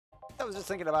I was just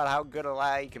thinking about how good a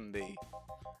lie can be.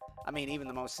 I mean, even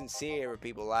the most sincere of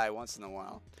people lie once in a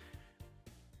while.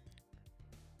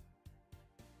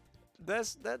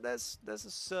 There's a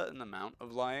certain amount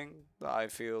of lying that I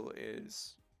feel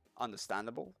is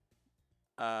understandable.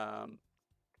 But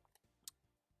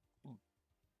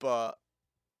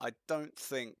I don't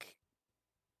think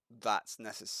that's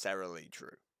necessarily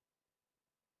true.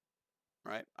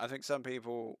 Right? I think some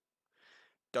people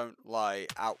don't lie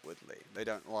outwardly. They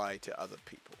don't lie to other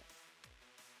people.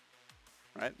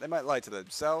 Right? They might lie to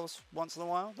themselves once in a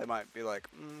while. They might be like,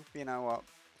 you know what?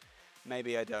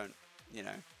 Maybe I don't, you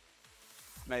know.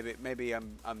 Maybe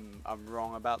I'm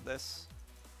wrong about this.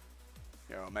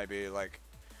 You know, maybe like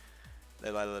they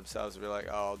lie to themselves and be like,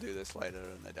 oh, I'll do this later,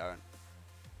 and they don't.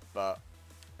 But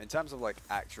in terms of like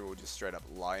actual just straight up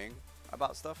lying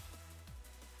about stuff,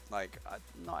 like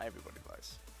not everybody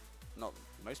lies. Not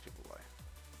most people lie.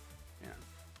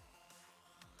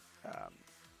 Yeah.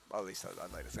 Well, at least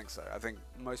I'd like to think so. I think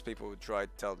most people would try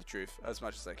to tell the truth as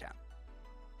much as they can.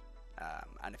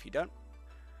 And if you don't,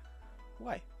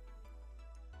 why?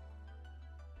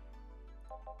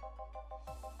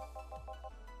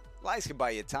 Lies can buy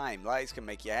you time. Lies can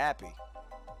make you happy.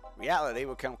 Reality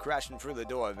will come crashing through the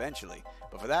door eventually,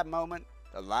 but for that moment,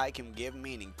 a lie can give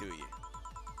meaning to you.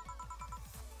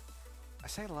 I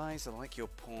say lies are like your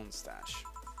porn stash.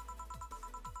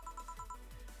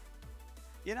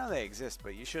 You know they exist,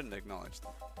 but you shouldn't acknowledge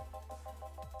them.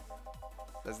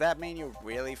 Does that mean you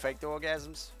really faked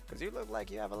orgasms? Because you look like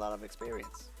you have a lot of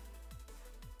experience.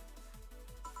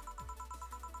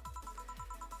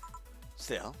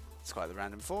 Still, it's quite a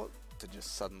random thought to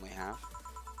just suddenly have.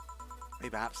 Are you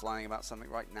perhaps lying about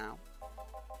something right now?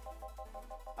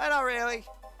 Not really.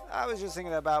 I was just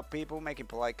thinking about people making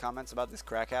polite comments about this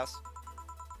crack house.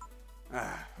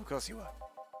 Of course you were.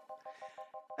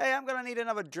 Hey, I'm gonna need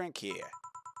another drink here.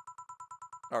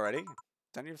 Already?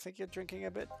 Don't you think you're drinking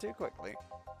a bit too quickly?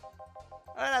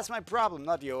 That's my problem,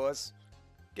 not yours.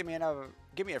 Give me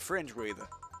a fringe breather.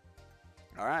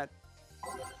 Alright.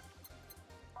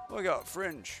 We got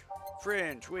fringe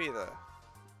breather.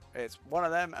 It's one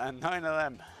of them and 9 of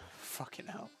them. Fucking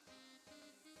hell.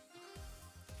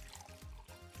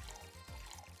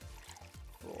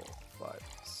 4, 5,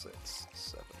 6,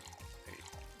 7, 8,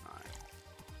 9.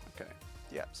 Okay.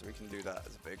 Yeah, so we can do that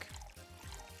as a big.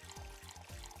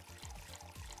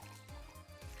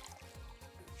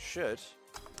 Should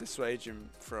dissuade him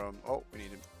from. Oh, we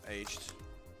need him aged.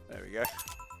 There we go.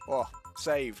 Oh,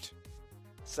 saved.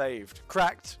 Saved.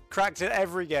 Cracked. Cracked at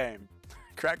every game.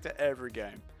 Cracked at every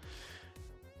game.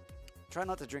 Try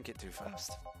not to drink it too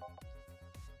fast.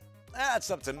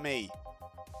 That's up to me.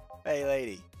 Hey,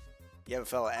 lady. You ever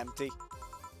felt empty?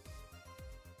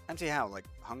 Empty how? Like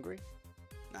hungry?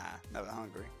 Nah, never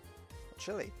hungry.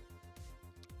 Chilly.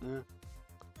 Yeah.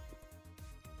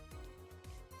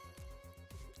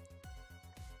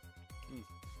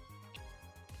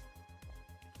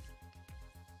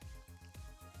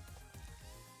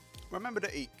 Remember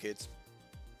to eat, kids.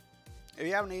 If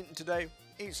you haven't eaten today,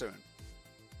 eat soon.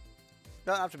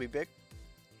 Don't have to be big.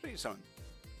 Just eat something.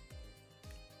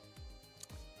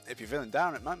 If you're feeling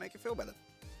down, it might make you feel better.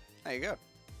 There you go.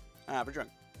 And have a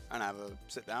drink. And have a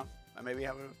sit down. And maybe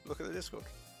have a look at the Discord.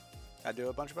 I do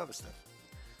a bunch of other stuff.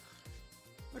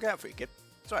 Look out for you, kid.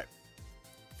 It's alright.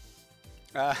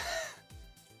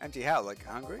 Empty how? Like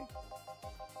hungry?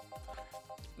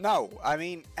 No, I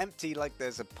mean empty like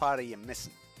there's a part of you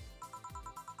missing.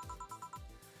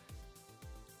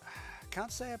 Can't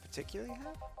say I particularly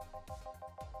have.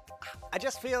 I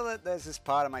just feel that there's this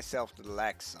part of myself that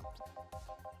lacks something.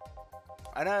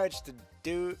 An urge to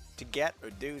get or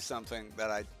do something that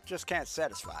I just can't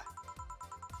satisfy.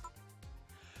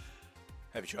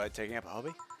 Have you tried taking up a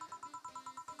hobby?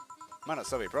 Might not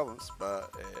solve your problems,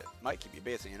 but it might keep you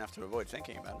busy enough to avoid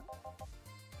thinking about it.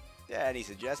 Yeah, any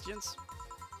suggestions?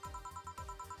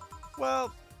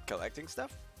 Well, collecting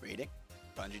stuff, reading,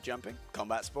 bungee jumping,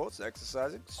 combat sports,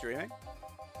 exercising, streaming.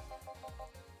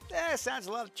 Yeah, sounds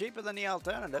a lot cheaper than the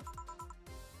alternative.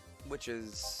 Which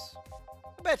is...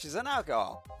 I bet it's an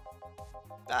alcohol.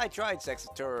 I tried sex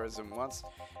tourism once.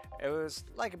 It was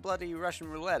like a bloody Russian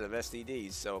roulette of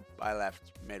STDs, so I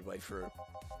left midway through.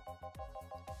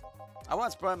 I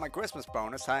once burned my Christmas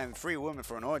bonus hiring 3 women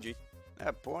for an orgy.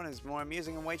 Porn is more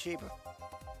amusing and way cheaper.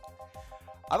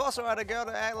 I've also had a girl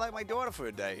to act like my daughter for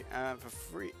a day,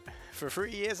 for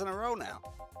 3 years in a row now.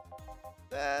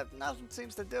 Nothing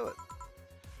seems to do it.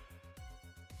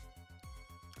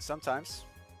 Sometimes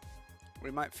we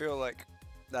might feel like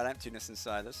that emptiness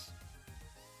inside us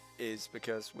is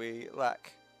because we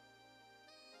lack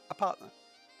a partner.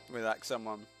 We lack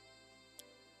someone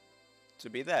to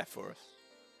be there for us.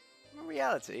 In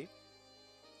reality,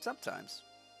 sometimes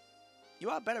you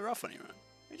are better off on your own.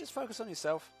 You just focus on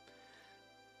yourself,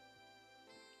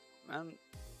 and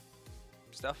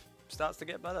stuff starts to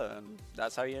get better, and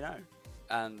that's how you know.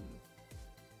 And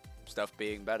stuff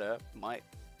being better might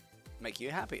make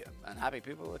you happier, and happy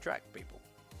people attract people.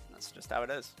 That's just how it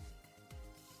is.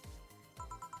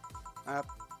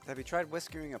 Have you tried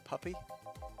whiskering a puppy?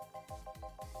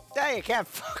 Yeah, you can't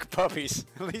fuck puppies.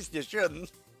 At least you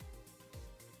shouldn't.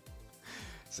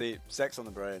 See, sex on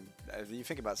the brain. If you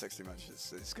think about sex too much,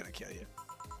 it's gonna kill you.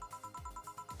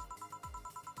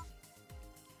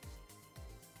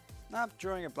 Nah, I'm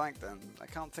drawing a blank then. I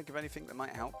can't think of anything that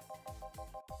might help.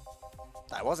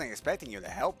 I wasn't expecting you to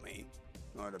help me,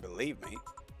 or to believe me.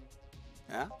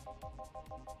 Yeah?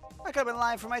 I could have been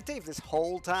lying for my teeth this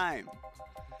whole time.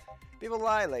 People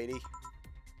lie, lady.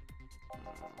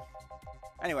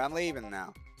 Anyway, I'm leaving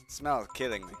now. The smell is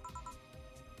killing me.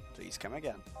 Please come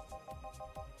again.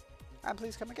 And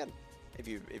please come again. If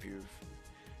you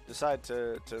decide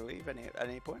to leave at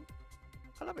any point,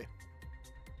 I love you.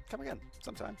 Come again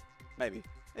sometime. Maybe.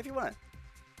 If you want it.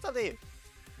 It's up to you.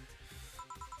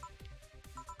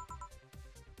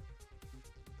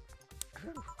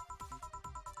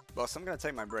 Boss, I'm gonna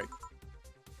take my break.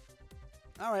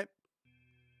 Alright.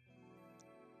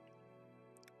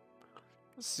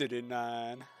 City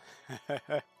 9.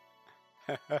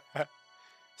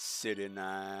 City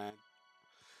 9.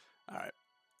 Alright.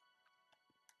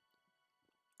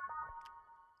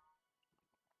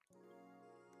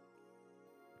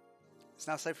 It's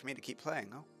now safe for me to keep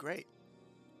playing. Oh, great.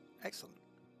 Excellent.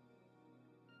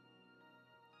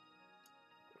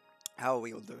 How are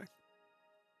we all doing?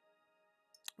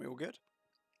 We all good?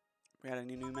 We had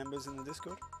any new members in the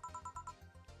Discord?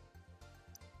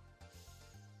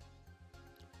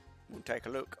 We'll take a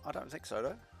look. I don't think so,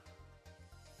 though.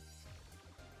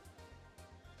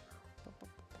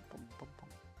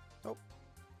 Oh.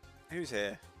 Who's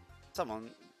here?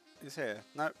 Someone is here.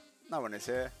 No, no one is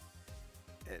here.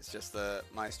 It's just that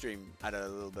my stream had a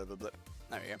little bit of a blip.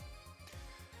 There we go.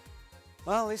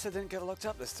 Well, at least I didn't get locked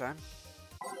up this time.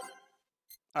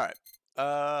 Alright.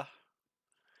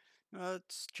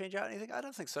 Let's change out anything? I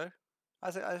don't think so.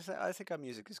 I think our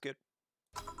music is good.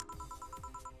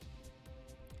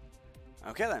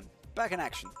 Okay then, back in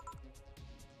action.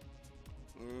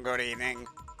 Good evening.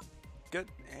 Good.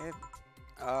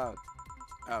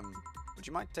 Would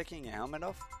you mind taking your helmet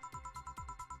off?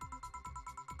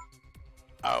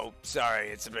 Oh, sorry,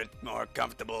 it's a bit more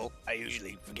comfortable. I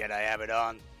usually forget I have it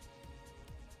on.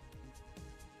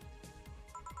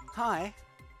 Hi,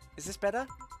 is this better?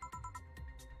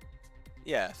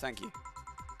 Yeah, thank you.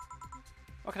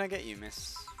 What can I get you,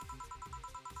 miss?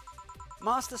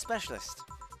 Master Specialist.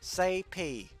 Say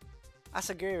P.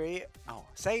 Asagiri. Oh,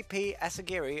 Say P.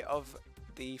 Asagiri of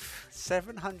the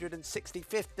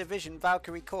 765th Division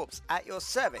Valkyrie Corps at your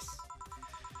service.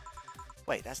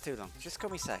 Wait, that's too long. Just call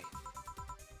me Say.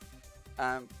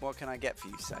 What can I get for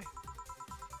you, Say?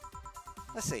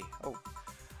 Let's see. Oh,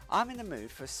 I'm in the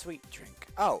mood for a sweet drink.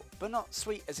 Oh, but not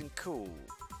sweet as in cool.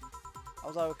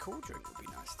 Although a cool drink would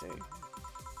be nice too.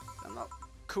 I'm not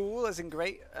cool as in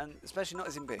great, and especially not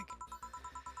as in big.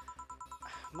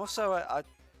 More so,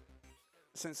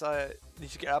 since I need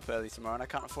to get up early tomorrow and I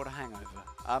can't afford a hangover.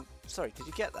 Sorry, did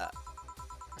you get that?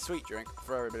 A sweet drink,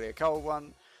 preferably a cold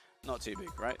one, not too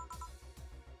big, right?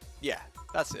 Yeah,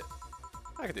 that's it.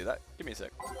 I can do that. Give me a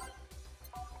sec.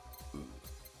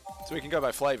 So we can go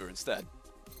by flavour instead.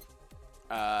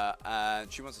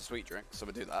 And she wants a sweet drink, so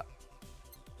we'll do that.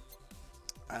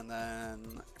 And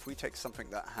then if we take something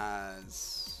that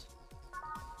has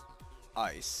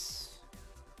ice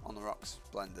on the rocks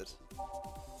blended.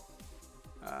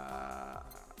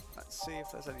 Let's see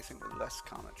if there's anything with less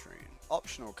carmetrine.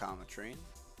 Optional carmetrine.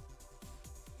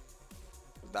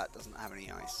 That doesn't have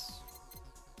any ice.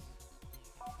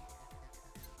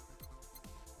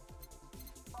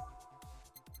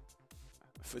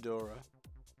 Fedora.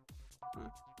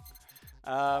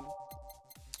 Let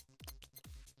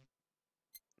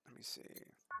me see.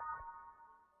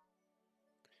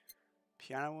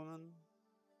 Piano Woman.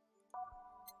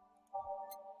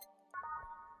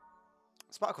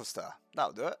 Sparkle Star.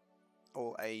 That'll do it.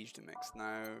 All aged and mixed.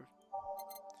 No.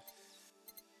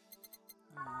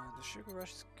 The Sugar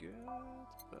Rush is good,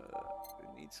 but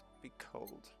it needs to be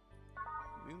cold.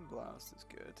 Moon Blast is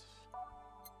good.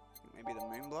 Maybe the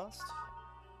Moon Blast?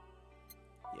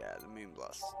 Yeah, the Moon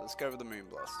Blast. Let's go with the Moon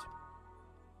Blast.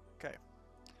 Okay.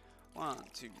 1,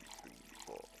 2, 3,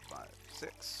 4, 5,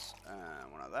 6.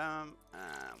 And one of them.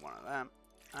 And one of them.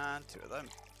 And two of them.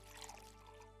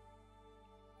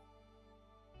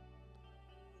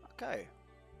 Okay.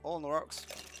 All on the rocks.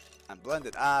 And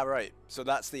blended. Ah, right. So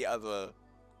that's the other...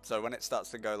 So when it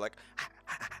starts to go like...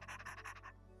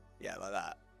 yeah, like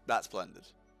that. That's blended.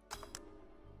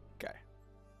 Okay.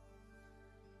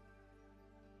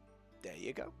 There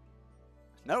you go.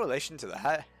 No relation to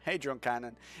the hadron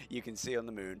cannon you can see on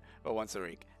the moon, but once a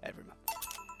week, every month.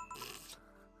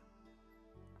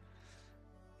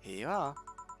 Here you are.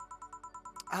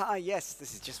 Ah, yes,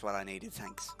 this is just what I needed,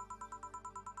 thanks.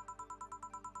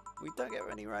 We don't get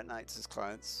any rat knights as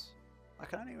clients. I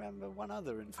can only remember one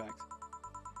other, in fact.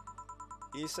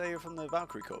 You say you're from the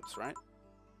Valkyrie Corps, right?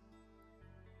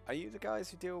 Are you the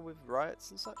guys who deal with riots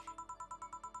and such?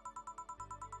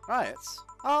 Riots?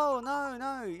 Oh,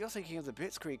 no, you're thinking of the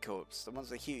Blitzkrieg Corps, the ones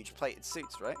with huge plated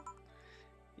suits, right?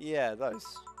 Yeah, those.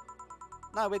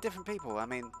 No, we're different people. I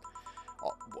mean,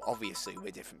 obviously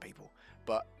we're different people,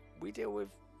 but we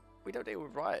don't deal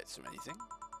with riots or anything.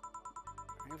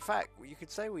 In fact, you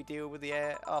could say we deal with the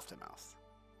aftermath.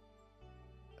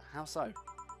 How so?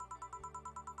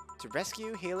 To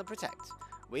rescue, heal and protect.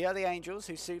 We are the angels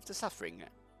who soothe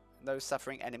those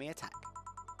suffering enemy attack.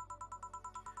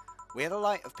 We are the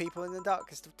light of people in the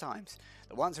darkest of times,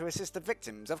 the ones who assist the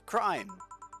victims of crime.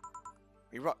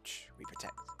 We watch, we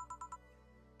protect.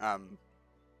 What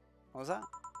was that?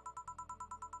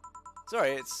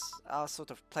 Sorry, it's our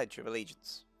sort of pledge of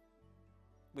allegiance.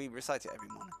 We recite it every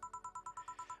morning.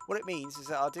 What it means is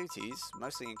that our duties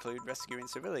mostly include rescuing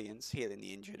civilians, healing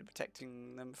the injured, and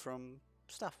protecting them from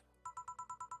stuff.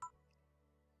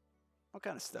 What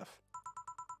kind of stuff?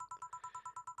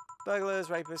 Burglars,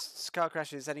 rapists, car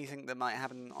crashes, anything that might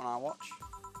happen on our watch.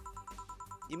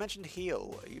 You mentioned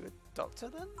heal. Are you a doctor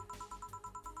then?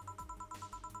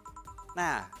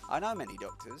 Nah, I know many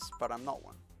doctors, but I'm not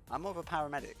one. I'm more of a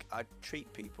paramedic. I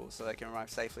treat people so they can arrive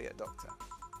safely at doctor.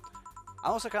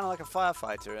 I'm also kind of like a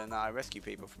firefighter and I rescue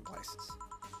people from places.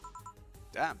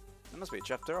 Damn, that must be a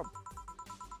tough job.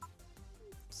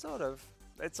 Sort of.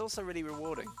 It's also really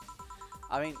rewarding.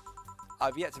 I mean,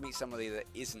 I've yet to meet somebody that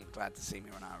isn't glad to see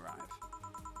me when I arrive.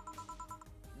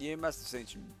 You must have seen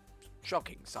some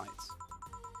shocking sights.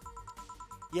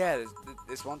 Yeah,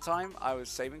 this one time I was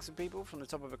saving some people from the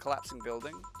top of a collapsing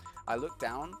building. I looked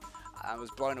down and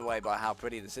was blown away by how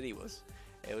pretty the city was.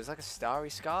 It was like a starry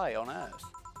sky on Earth.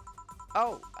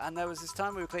 Oh, and there was this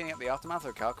time we were cleaning up the aftermath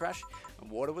of a car crash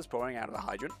and water was pouring out of a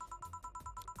hydrant.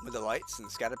 With the lights and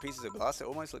scattered pieces of glass, it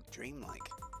almost looked dreamlike.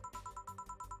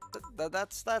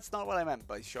 That's not what I meant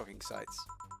by shocking sights.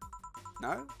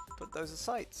 No, but those are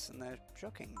sights and they're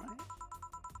shocking, right?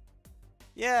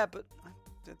 Yeah, but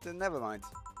never mind.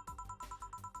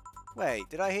 Wait,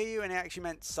 did I hear you and it actually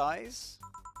meant sighs?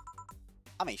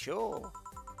 I mean, sure.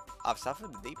 I've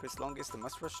suffered the deepest, longest, and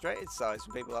most frustrated sighs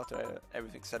from people after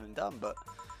everything's said and done, but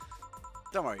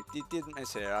don't worry, you didn't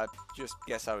miss here. I just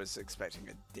guess I was expecting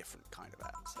a different kind of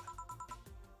answer.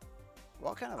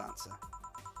 What kind of answer?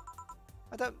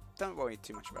 Don't worry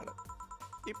too much about it.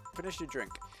 You finished your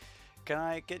drink. Can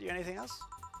I get you anything else?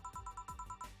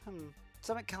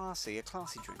 Something classy, a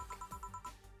classy drink.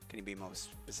 Can you be more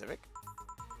specific?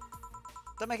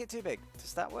 Don't make it too big.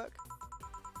 Does that work?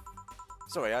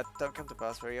 Sorry, I don't come to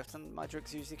bars very often. My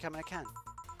drinks usually come in a can.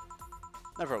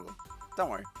 No problem. Don't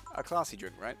worry. A classy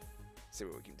drink, right? See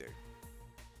what we can do.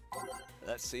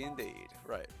 Let's see indeed.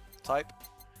 Right. Type.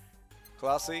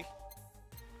 Classy.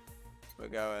 We're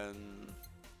going...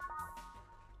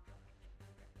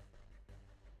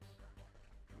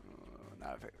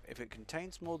 now, if it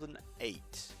contains more than 8,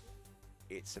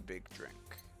 it's a big drink.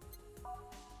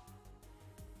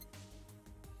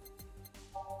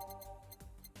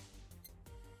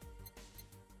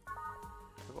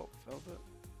 Cobalt velvet?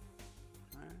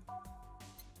 No.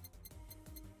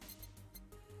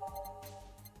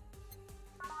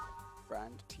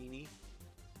 Brand teeny.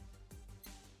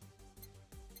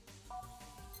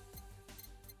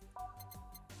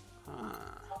 Huh.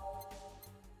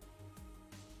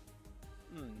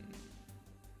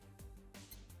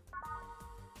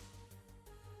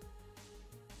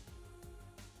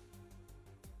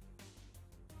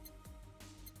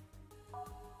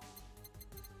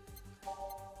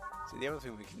 So the other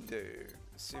thing we can do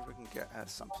is see if we can get her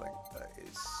something that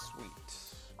is sweet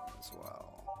as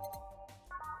well.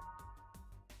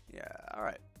 Yeah,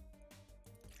 alright.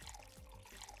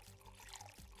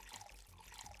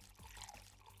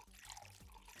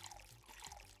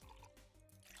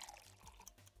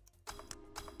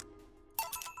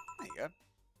 There you go.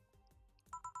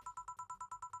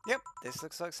 Yep, this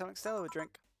looks like something Stella would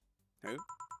drink. Who?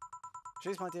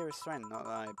 She's my dearest friend, not that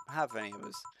I have any of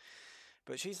us.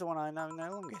 But she's the one I know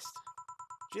the longest.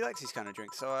 She likes these kind of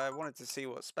drinks, so I wanted to see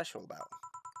what's special about.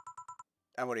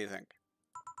 And what do you think?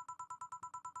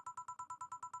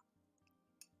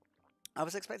 I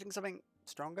was expecting something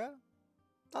stronger.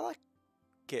 I like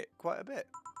it quite a bit.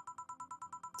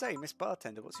 Say, Miss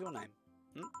Bartender, what's your name?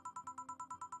 Hmm?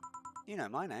 You know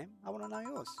my name. I want to know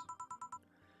yours.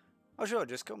 Oh, sure,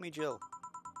 just call me Jill.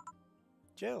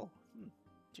 Jill?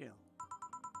 Jill.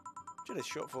 Jill is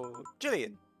short for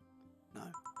Jillian. No,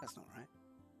 that's not right.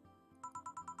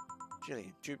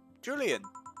 Jillian. Julian!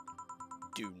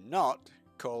 Do not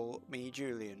call me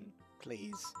Julian,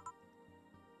 please.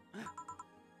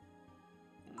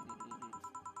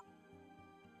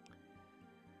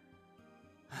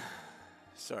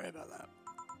 Sorry about that.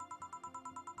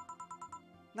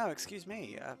 No, excuse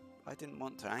me. I didn't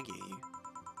want to anger you.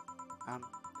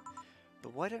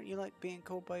 But why don't you like being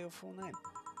called by your full name?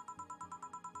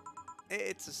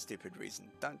 It's a stupid reason.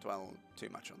 Don't dwell too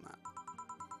much on that.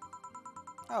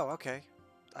 Oh, okay.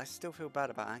 I still feel bad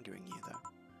about angering you, though.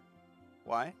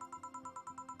 Why?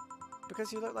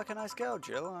 Because you look like a nice girl,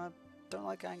 Jill, and I don't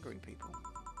like angering people.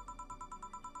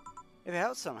 If it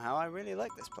helps somehow, I really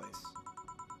like this place.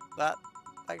 That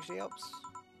actually helps.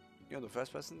 You're the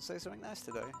first person to say something nice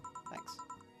today. Thanks.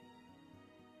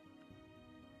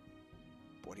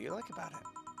 What do you like about it?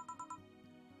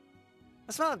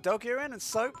 I smell of dog urine and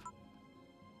soap.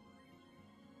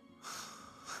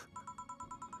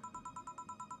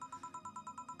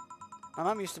 My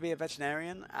mum used to be a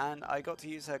veterinarian, and I got to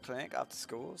use her clinic after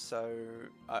school, so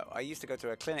I used to go to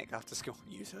her clinic after school.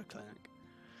 Use her clinic.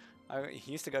 I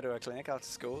used to go to her clinic after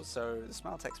school, so the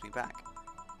smell takes me back.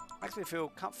 Makes me feel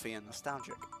comfy and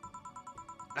nostalgic.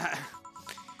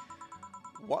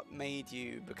 What made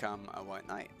you become a white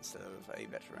knight instead of a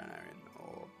veterinarian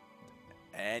or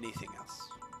anything else?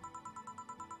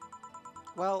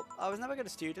 Well, I was never a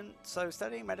good student, so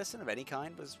studying medicine of any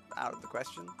kind was out of the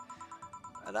question.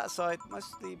 That aside,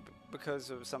 mostly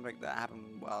because of something that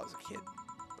happened while I was a kid.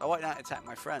 A white knight attacked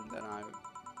my friend,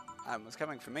 and was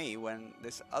coming for me when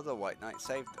this other white knight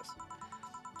saved us.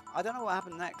 I don't know what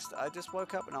happened next. I just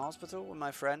woke up in a hospital with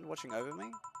my friend watching over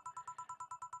me.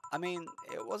 I mean,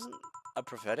 it wasn't a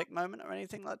prophetic moment or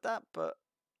anything like that, but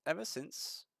ever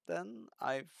since then,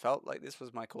 I felt like this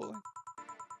was my calling.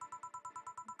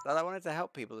 That I wanted to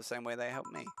help people the same way they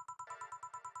helped me.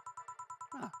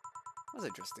 Ah, that was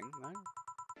interesting, though.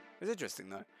 It was interesting,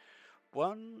 though.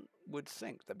 One would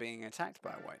think that being attacked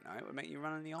by a white knight would make you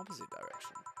run in the opposite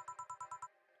direction.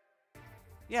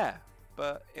 Yeah,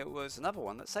 but it was another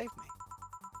one that saved me.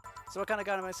 So I kind of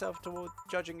guided myself toward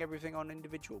judging everything on an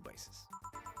individual basis.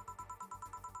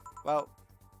 Well,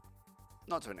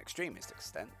 not to an extremist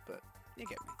extent, but you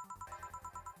get me.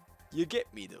 You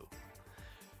get me, though.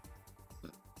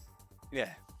 Yeah,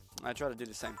 I try to do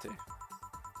the same too.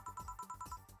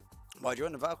 Why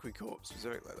join the Valkyrie Corps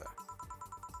specifically, though?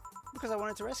 Because I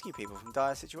wanted to rescue people from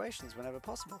dire situations whenever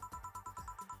possible.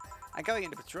 And going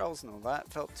into patrols and all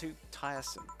that felt too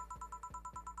tiresome.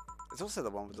 It's also the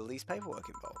one with the least paperwork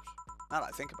involved. Now that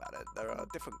I think about it, there are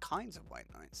different kinds of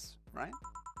white knights, right?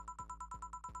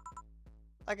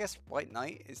 I guess white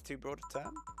knight is too broad a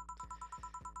term.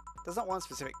 There's not one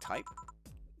specific type.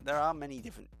 There are many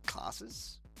different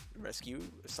classes. Rescue,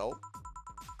 assault.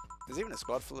 There's even a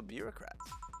squad full of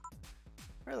bureaucrats.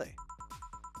 Really?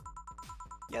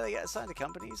 Yeah, they get assigned to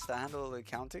companies to handle the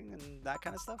accounting and that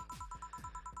kind of stuff.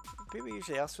 People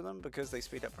usually ask for them because they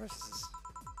speed up processes.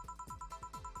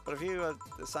 But if you are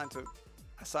assigned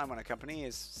when a company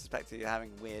is suspected of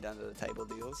having weird under-the-table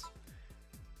deals.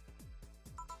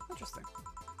 Interesting.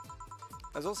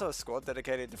 There's also a squad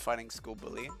dedicated to fighting school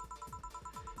bullying.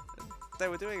 They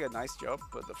were doing a nice job,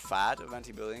 but the fad of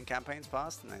anti-bullying campaigns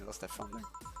passed and they lost their funding.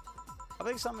 I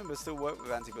think some members still work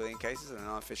with anti-bullying cases in an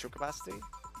unofficial capacity.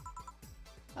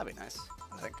 That'd be nice,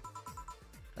 I think.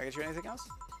 Can I get you anything else?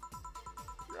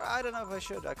 I don't know if I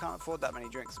should. I can't afford that many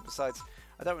drinks. Besides,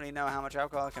 I don't really know how much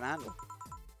alcohol I can handle.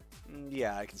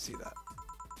 Yeah, I can see that.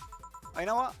 Oh, you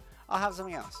know what? I'll have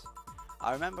something else.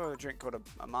 I remember a drink called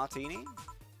a martini.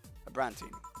 A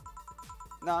brandtini.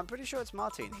 No, I'm pretty sure it's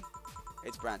martini.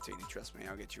 It's brandtini, trust me,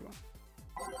 I'll get you one.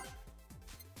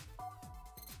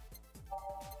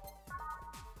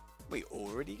 We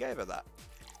already gave her that.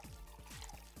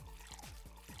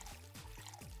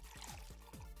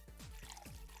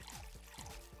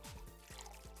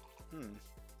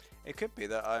 It could be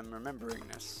that I'm remembering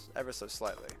this ever so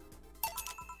slightly.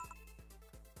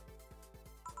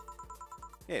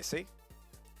 Yeah, see?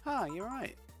 Ah, you're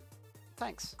right.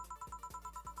 Thanks.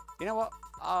 You know what?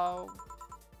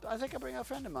 I think I'll bring a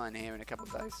friend of mine here in a couple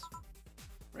of days.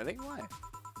 Really? Why?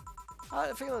 I like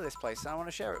the feel of this place and I want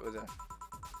to share it with her.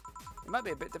 It might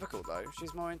be a bit difficult though.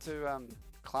 She's more into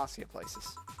classier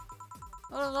places.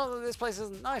 Not that this place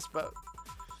isn't nice, but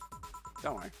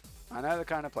don't worry. I know the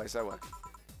kind of place I work.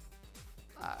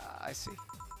 I see.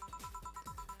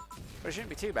 But it shouldn't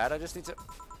be too bad. I just need to...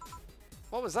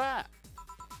 What was that?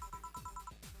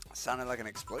 Sounded like an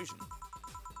explosion.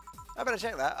 I better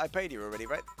check that. I paid you already,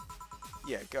 right?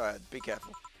 Yeah, go ahead. Be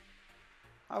careful.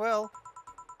 I will.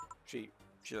 She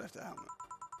left her helmet.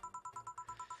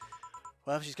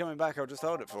 Well, if she's coming back, I'll just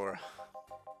hold it for her.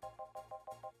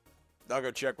 I'll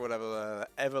go check whatever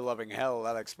ever-loving hell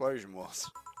that explosion was.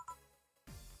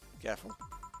 Careful.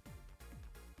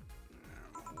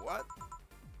 What?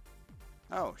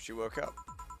 Oh, she woke up.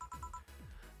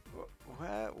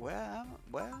 Where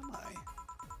am I?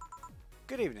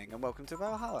 Good evening and welcome to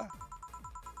Valhalla.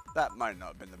 That might not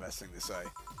have been the best thing to say.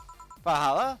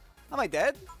 Valhalla? Am I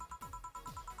dead?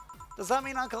 Does that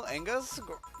mean Uncle Inger's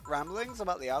ramblings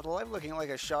about the afterlife looking like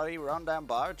a shoddy rundown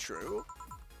bar are true?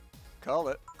 Call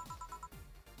it.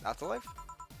 Afterlife?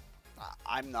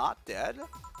 I'm not dead?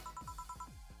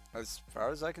 As far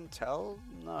as I can tell,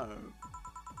 no.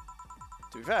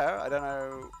 To be fair, I don't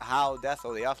know how death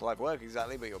or the afterlife work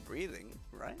exactly, but you're breathing,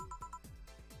 right?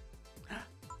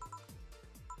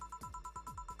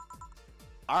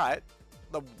 Alright,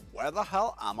 where the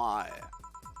hell am I?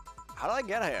 How did I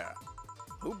get here?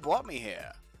 Who brought me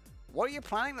here? What are you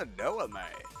planning to do with me?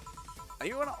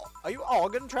 Are you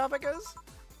organ traffickers?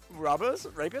 Robbers?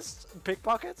 Rapists?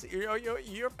 Pickpockets?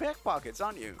 You're pickpockets,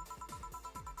 aren't you?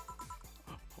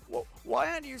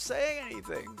 Why aren't you saying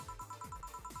anything?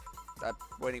 I'm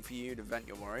waiting for you to vent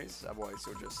your worries, otherwise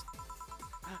you'll just...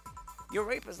 You're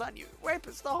rapists, aren't you?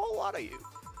 Rapists, the whole lot of you.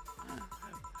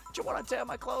 Do you want to tear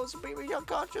my clothes and beat me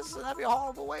unconscious and have your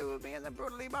horrible way with me and then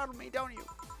brutally murder me, don't you?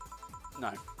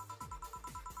 No.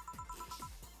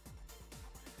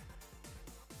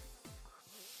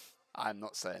 I'm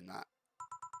not saying that.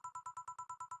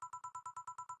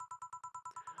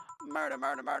 Murder,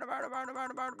 murder, murder, murder, murder,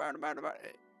 murder, murder, murder, murder, murder.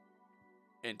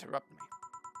 Interrupt me.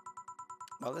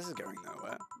 Well, this is going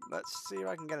nowhere. Let's see if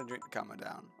I can get a drink to calm her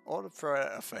down. Or to throw it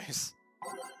at her face.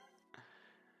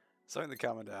 Something to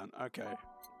calm her down. Okay.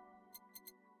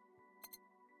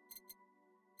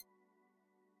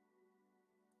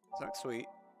 Something sweet.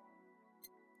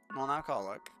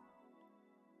 Non-alcoholic.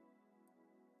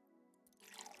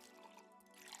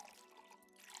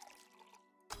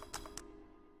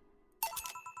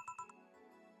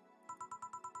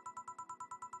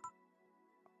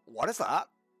 What is that?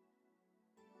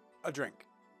 A drink.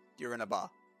 You're in a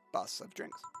bar. Bus of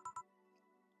drinks.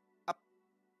 A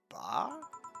bar?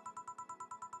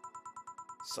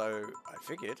 So I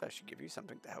figured I should give you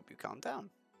something to help you calm down.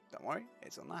 Don't worry,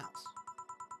 it's on the house.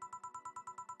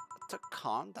 To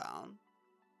calm down?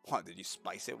 What did you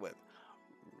spice it with?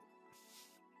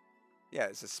 Yeah,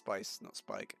 it's a spice, not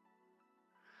spike.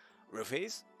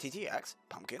 Roofies? TTX?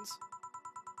 Pumpkins?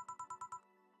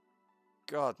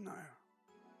 God, no.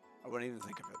 I wouldn't even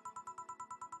think of it.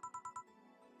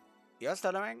 Your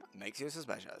stuttering makes you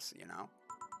suspicious, you know?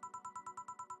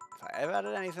 If I ever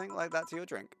added anything like that to your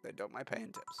drink, they'd dock my pay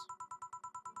and tips.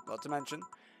 Not to mention,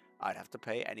 I'd have to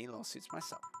pay any lawsuits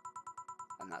myself.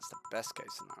 And that's the best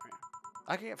case scenario.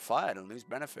 I could get fired and lose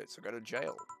benefits or go to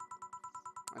jail.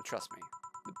 And trust me,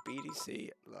 the BDC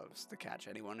loves to catch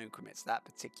anyone who commits that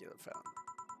particular felony.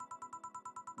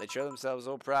 They show themselves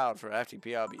all proud for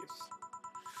FTPR abuse.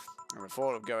 And the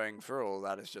thought of going through all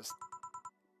that is just...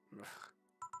 Ugh.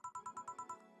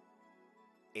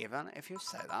 Even if you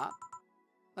say that,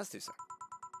 let's do so.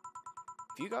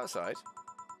 If you go outside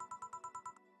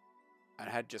and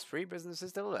had just 3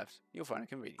 businesses to the left, you'll find a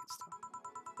convenience store.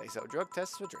 They sell drug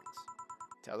tests for drinks.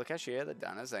 Tell the cashier that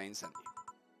Dana Zane sent you.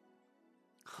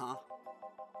 Huh?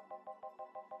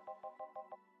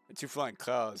 The 2 flying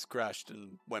cars crashed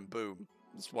and went boom.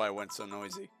 That's why it went so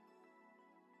noisy.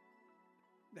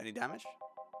 Any damage?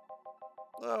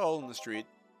 A hole in the street.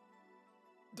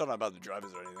 Don't know about the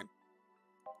drivers or anything.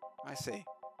 I see.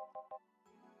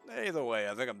 Either way,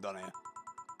 I think I'm done here.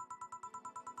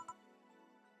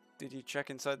 Did you check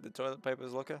inside the toilet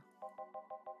paper's locker?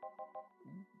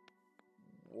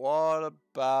 What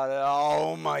about it?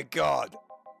 Oh my god!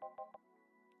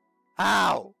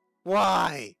 How?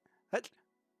 Why?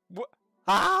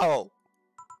 How?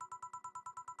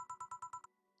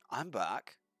 I'm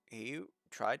back. You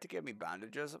tried to give me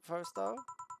bandages at first, though?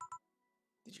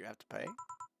 Did you have to pay?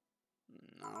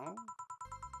 No.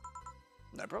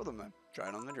 No problem, then. Try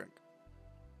it on the drink.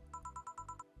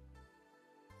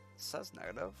 It says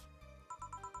negative.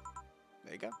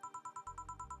 There you go.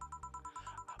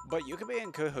 But you could be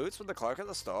in cahoots with the clerk at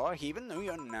the store. He even knew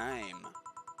your name.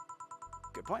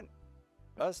 Good point.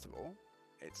 First of all,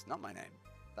 it's not my name.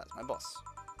 That's my boss.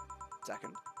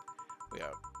 Second, we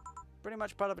are pretty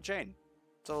much part of a chain.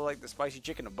 Sort of like the spicy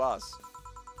chicken of bars.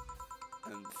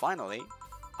 And finally,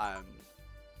 I'm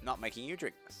not making you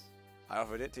drink this. I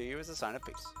offered it to you as a sign of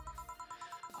peace.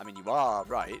 I mean, you are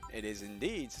right. It is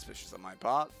indeed suspicious on my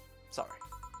part. Sorry.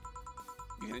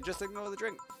 You can just ignore the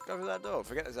drink. Go through that door.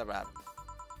 Forget this ever happened.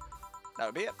 That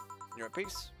would be it. You're at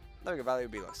peace. No value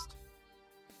will be lost.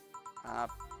 Are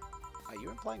you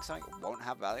implying something won't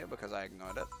have value because I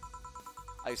ignored it?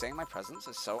 Are you saying my presence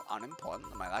is so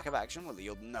unimportant that my lack of action will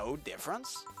yield no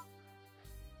difference?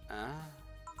 And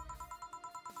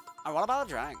what about a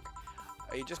drink?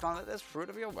 Are you just gonna let this fruit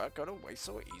of your work go to waste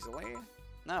so easily?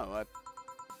 No,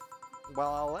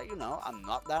 well, I'll let you know I'm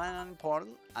not that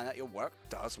unimportant and that your work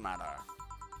does matter.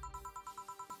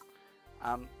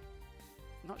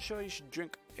 Not sure you should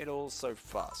drink it all so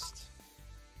fast.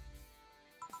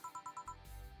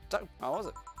 So, how was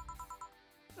it?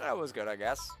 That was good, I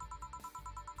guess.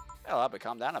 It'll help it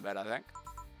calm down a bit, I think.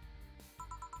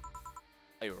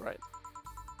 Are you alright?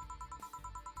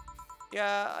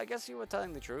 Yeah, I guess you were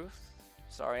telling the truth.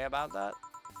 Sorry about that.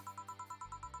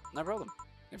 No problem.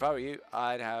 If I were you,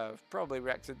 I'd have probably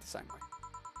reacted the same way.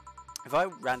 If I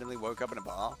randomly woke up in a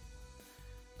bar,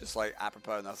 just like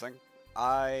apropos nothing,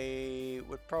 I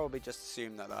would probably just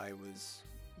assume that I was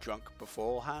drunk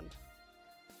beforehand.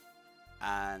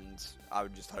 And I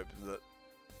would just hope that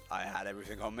I had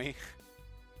everything on me.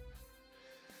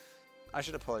 I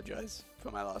should apologize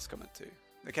for my last comment too.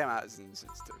 They came out as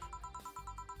insensitive.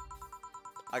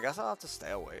 I guess I'll have to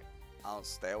stay away. I'll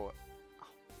stay away.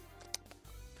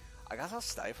 I guess I'll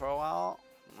stay for a while.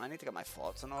 I need to get my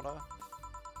thoughts in order.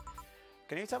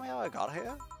 Can you tell me how I got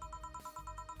here?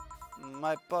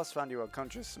 My boss found you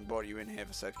unconscious and brought you in here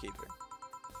for safekeeping.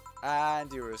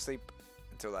 And you were asleep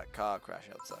until that car crash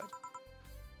outside.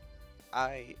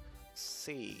 I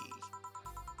see.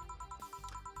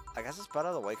 I guess it's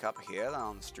better to wake up here than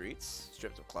on the streets,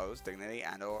 stripped of clothes, dignity,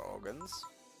 and or organs.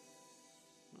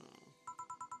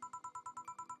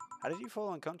 How did you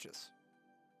fall unconscious?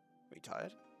 Were you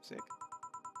tired? Sick?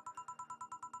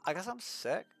 I guess I'm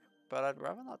sick, but I'd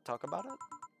rather not talk about it.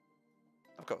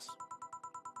 Of course.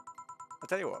 I'll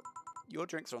tell you what, your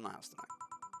drinks are on the house tonight.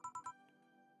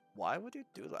 Why would you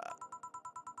do that?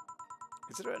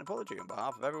 Consider it an apology on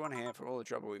behalf of everyone here for all the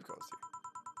trouble we've caused you.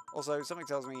 Also, something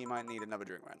tells me you might need another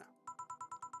drink right now.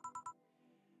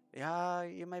 Yeah,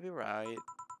 you may be right.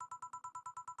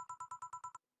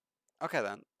 Okay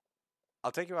then.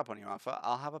 I'll take you up on your offer.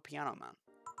 I'll have a piano man.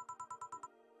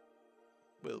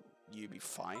 Will you be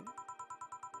fine?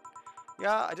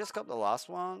 Yeah, I just got the last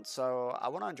one, so I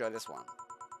want to enjoy this one.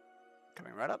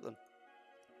 Coming right up then.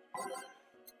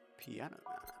 Piano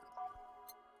man.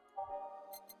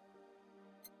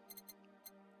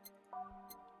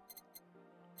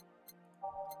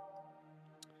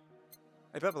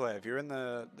 Hey Pepper, if you're in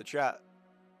the chat,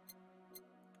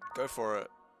 go for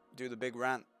it. Do the big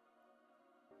rant.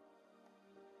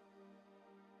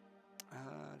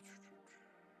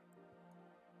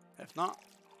 If not,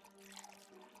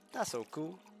 that's all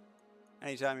cool.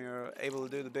 Anytime you're able to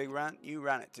do the big rant, you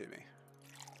rant it to me.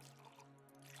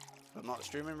 I'm not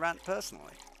streaming rant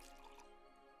personally.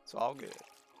 It's all good.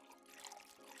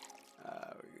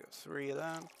 We got 3 of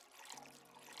them.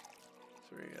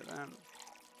 3 of them.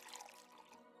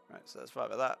 Right, so that's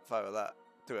 5 of that, 5 of that,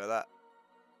 2 of that,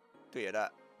 3 of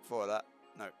that, 4 of that,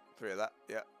 no, 3 of that,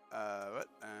 yeah.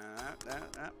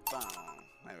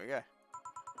 There we go.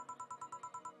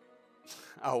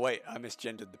 Oh wait, I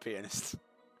misgendered the pianist.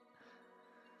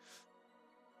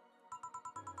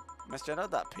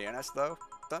 Misgendered that pianist though?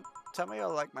 Don't tell me you're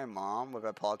like my mom with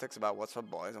her politics about what's for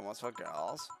boys and what's for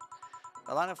girls.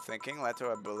 The line of thinking led to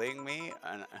her bullying me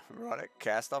an erotic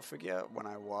cast-off figure when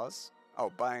I was... Oh,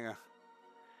 buying an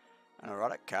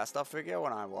erotic cast-off figure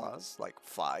when I was, like,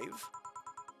 5?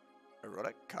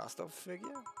 Erotic cast-off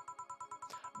figure?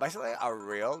 Basically, a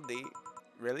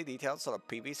really detailed sort of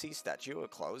PVC statue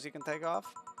of clothes you can take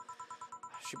off.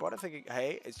 She bought it thinking,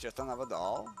 hey, it's just another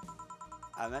doll.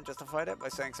 And then justified it by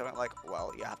saying something like,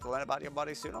 well, you have to learn about your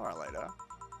body sooner or later.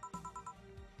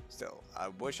 Still, I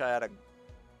wish I had a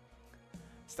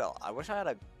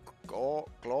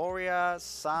Gloria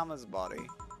Summer's body.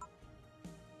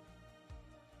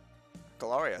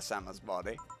 Gloria Summer's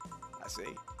body. I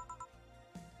see.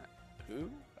 Who?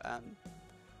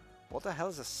 What the hell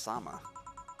is a summer?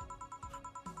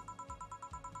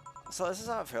 So this is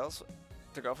how it feels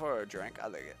to go for a drink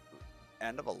at the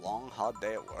end of a long, hard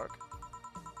day at work.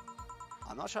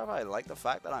 I'm not sure if I like the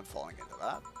fact that I'm falling into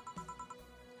that.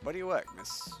 Where do you work,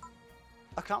 Miss?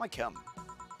 Akama Kim.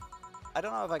 I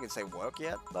don't know if I can say work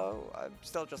yet, though. I'm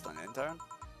still just an intern.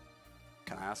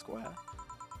 Can I ask where?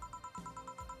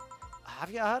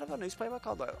 Have you heard of a newspaper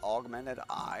called The Augmented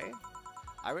Eye?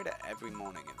 I read it every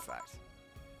morning, in fact.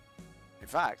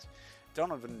 fact,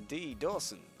 Donovan D.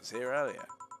 Dawson was here earlier.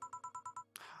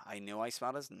 I knew I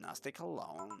smelled his nasty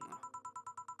cologne.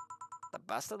 The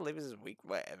bastard lives his week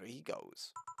wherever he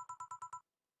goes.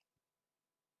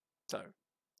 So,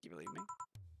 you believe me?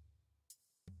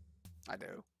 I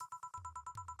do.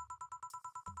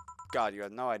 God, you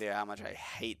have no idea how much I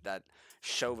hate that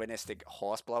chauvinistic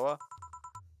horseblower.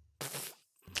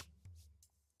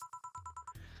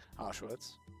 Harsh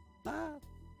words. Nah,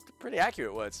 pretty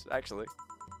accurate words, actually.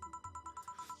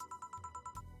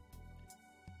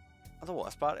 The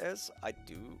worst part is, I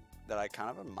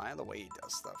kind of admire the way he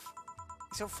does stuff.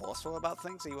 He's so forceful about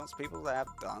things he wants people to have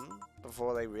done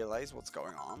before they realize what's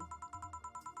going on.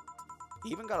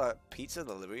 He even got a pizza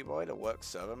delivery boy to work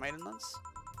server maintenance.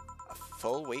 A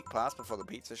full week passed before the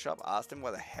pizza shop asked him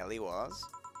where the hell he was.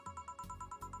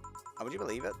 And would you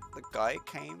believe it? The guy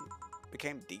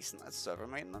became decent at server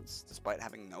maintenance despite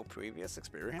having no previous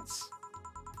experience.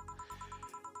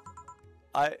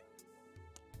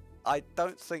 I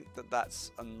don't think that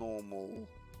that's a normal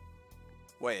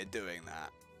way of doing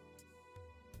that,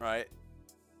 right?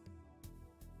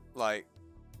 Like,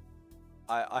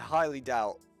 I highly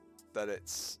doubt that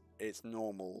it's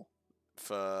normal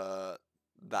for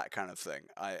that kind of thing.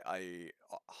 I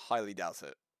highly doubt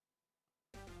it.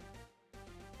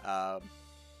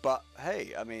 But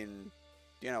hey, I mean,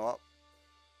 you know what?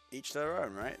 Each their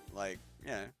own, right? Like,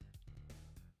 you know.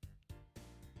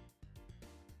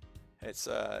 It's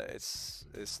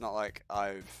not like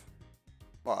I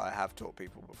have taught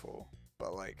people before,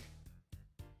 but like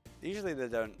usually they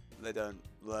don't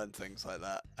learn things like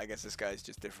that. I guess this guy's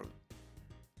just different.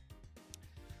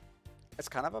 It's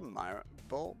kind of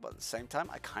admirable, but at the same time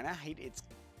I kind of hate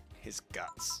his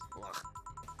guts. Ugh.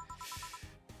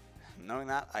 Knowing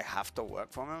that I have to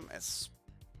work for him, it's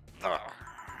ugh.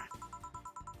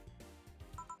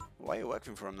 Why are you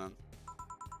working for him then?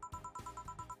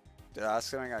 Did I ask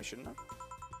something I shouldn't have?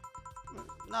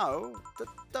 No,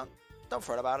 don't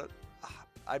fret about it.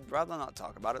 I'd rather not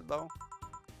talk about it though.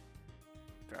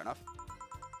 Fair enough.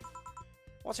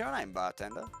 What's your name,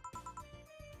 bartender?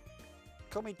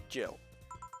 Call me Jill.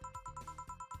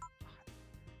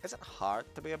 Is it hard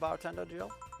to be a bartender,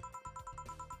 Jill?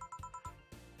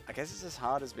 I guess it's as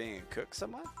hard as being a cook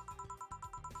somewhere.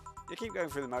 You keep going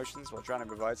through the motions while trying to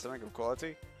provide something of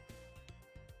quality.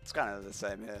 It's kind of the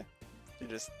same here. You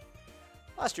just,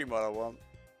 I stream what I want,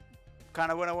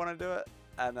 kind of when I want to do it,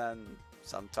 and then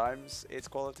sometimes it's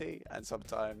quality, and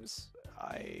sometimes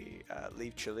I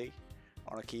leave chili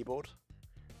on a keyboard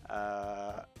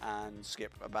and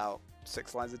skip about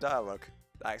 6 lines of dialogue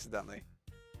accidentally,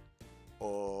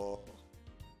 or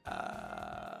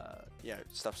you know,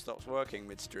 stuff stops working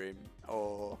midstream,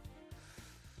 or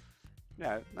you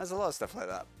know, there's a lot of stuff like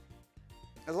that.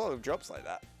 There's a lot of jobs like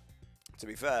that, to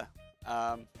be fair.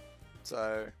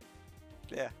 So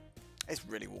yeah, it's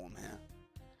really warm here.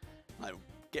 Like,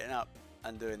 getting up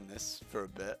and doing this for a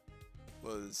bit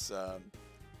was a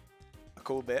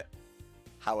cool bit.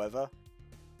 However,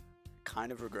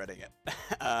 kind of regretting it.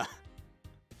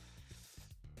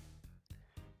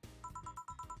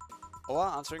 While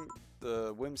answering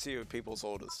the whimsy of people's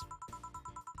orders,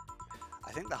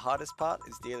 I think the hardest part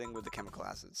is dealing with the chemical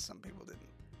hazards some people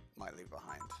might leave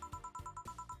behind.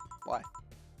 Why?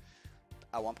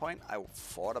 At one point, I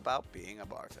thought about being a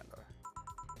bartender,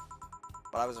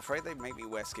 but I was afraid they'd make me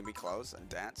wear skimpy clothes and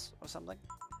dance or something.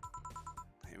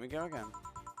 Here we go again.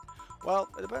 Well,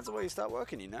 it depends on where you start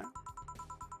working, you know?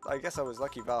 I guess I was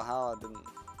lucky Valhalla didn't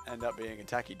end up being a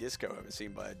tacky disco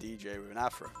overseen by a DJ with an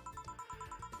afro.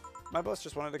 My boss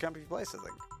just wanted a comfy place, I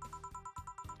think.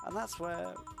 And that's what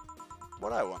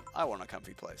I want. I want a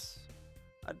comfy place.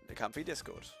 A comfy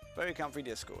Discord. Very comfy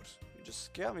Discord. You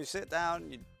just come, you sit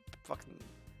down, you fucking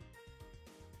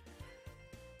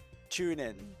tune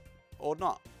in, or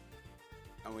not,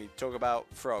 and we talk about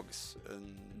frogs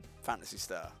and Fantasy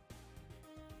Star.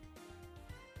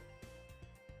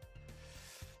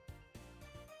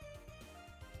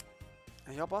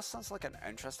 And your boss sounds like an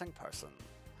interesting person.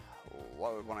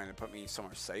 What, wanting to put me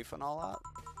somewhere safe and all that?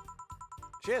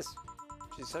 She is.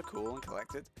 She's so cool and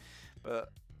collected, but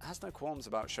has no qualms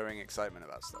about showing excitement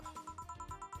about stuff.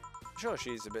 Sure,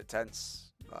 she's a bit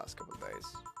tense the last couple of days,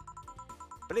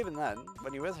 but even then,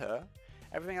 when you're with her,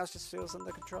 everything else just feels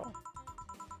under control.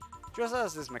 She also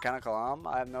has this mechanical arm.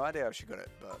 I have no idea how she got it,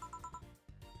 but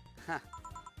huh.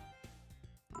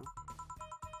 Well,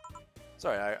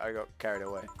 sorry, I got carried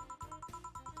away.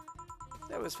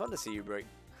 It was fun to see you break.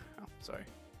 Oh, sorry.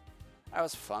 It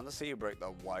was fun to see you break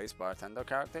the wise bartender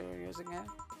character you're using here.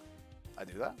 I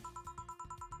do that.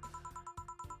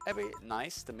 It'd be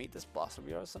nice to meet this boss of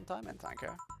yours sometime and thank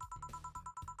her.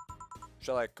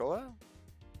 Shall I call her?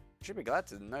 Should be glad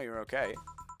to know you're okay.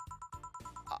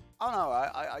 Oh no,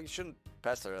 I shouldn't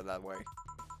pester her that way.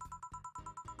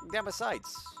 Yeah,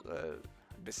 besides,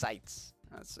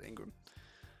 that's Ingram.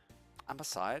 And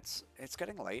besides, it's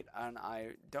getting late, and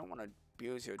I don't want to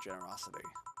abuse your generosity.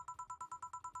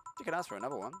 You can ask for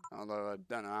another one, although I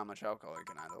don't know how much alcohol you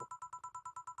can handle.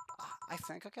 I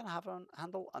think I can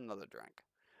handle another drink.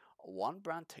 One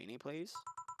Brantini, please.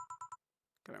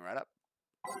 Coming right up.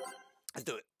 Let's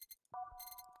do it.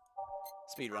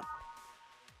 Speed run.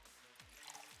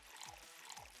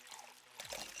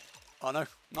 Oh no,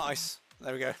 nice.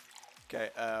 There we go. Okay,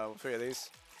 3 of these.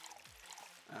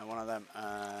 One of them,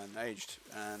 and aged,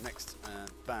 and next,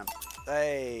 and bam.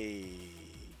 Hey!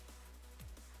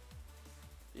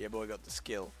 Yeah, boy, got the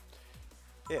skill.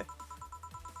 Here.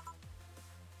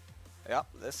 Yep,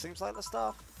 this seems like the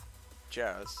stuff.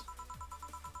 Cheers.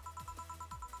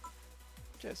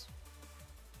 Cheers.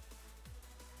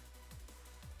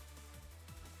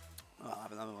 Oh, I'll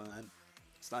have another one then.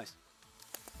 It's nice.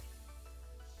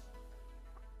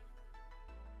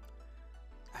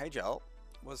 Hey Joel,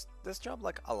 was this job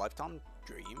like a lifetime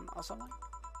dream or something?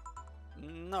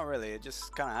 Not really, it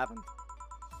just kinda happened.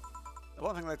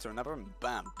 One thing led to another and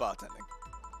bam, bartending.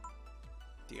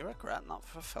 Do you regret not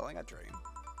fulfilling a dream?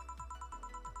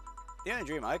 The only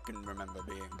dream I can remember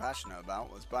being passionate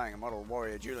about was buying a model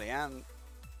Warrior Julianne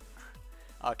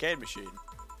arcade machine.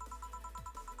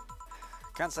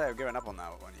 Can't say I've given up on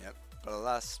that one yet, but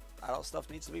alas, adult stuff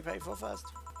needs to be paid for first.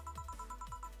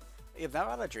 You've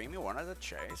never had a dream you wanted to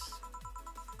chase?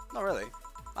 Not really.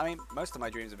 I mean, most of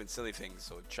my dreams have been silly things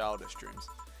or childish dreams.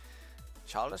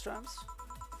 Childish dreams?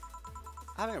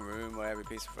 Having a room where every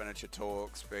piece of furniture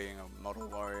talks, being a model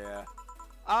warrior.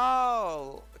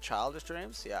 Oh, childish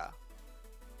dreams? Yeah.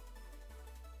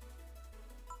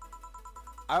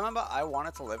 I remember I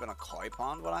wanted to live in a koi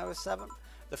pond when I was 7.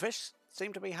 The fish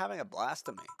seemed to be having a blast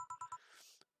at me.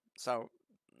 So,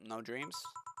 no dreams?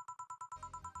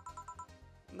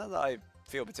 Not that I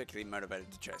feel particularly motivated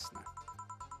to chase, no.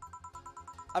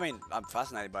 I mean, I'm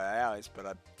fascinated by AIs, but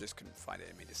I just couldn't find it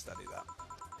in me to study that.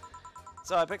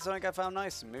 So I picked something I found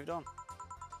nice and moved on.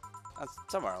 And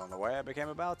somewhere along the way, I became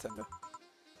a bartender.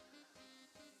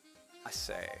 I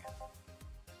say.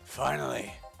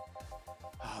 Finally!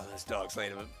 Oh, those dogs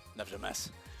later left a mess.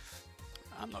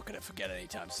 I'm not gonna forget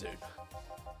anytime soon.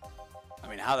 I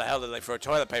mean, how the hell did they throw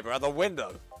toilet paper out the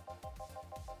window?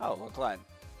 Oh, well, Klein.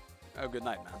 Oh, good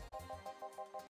night, man.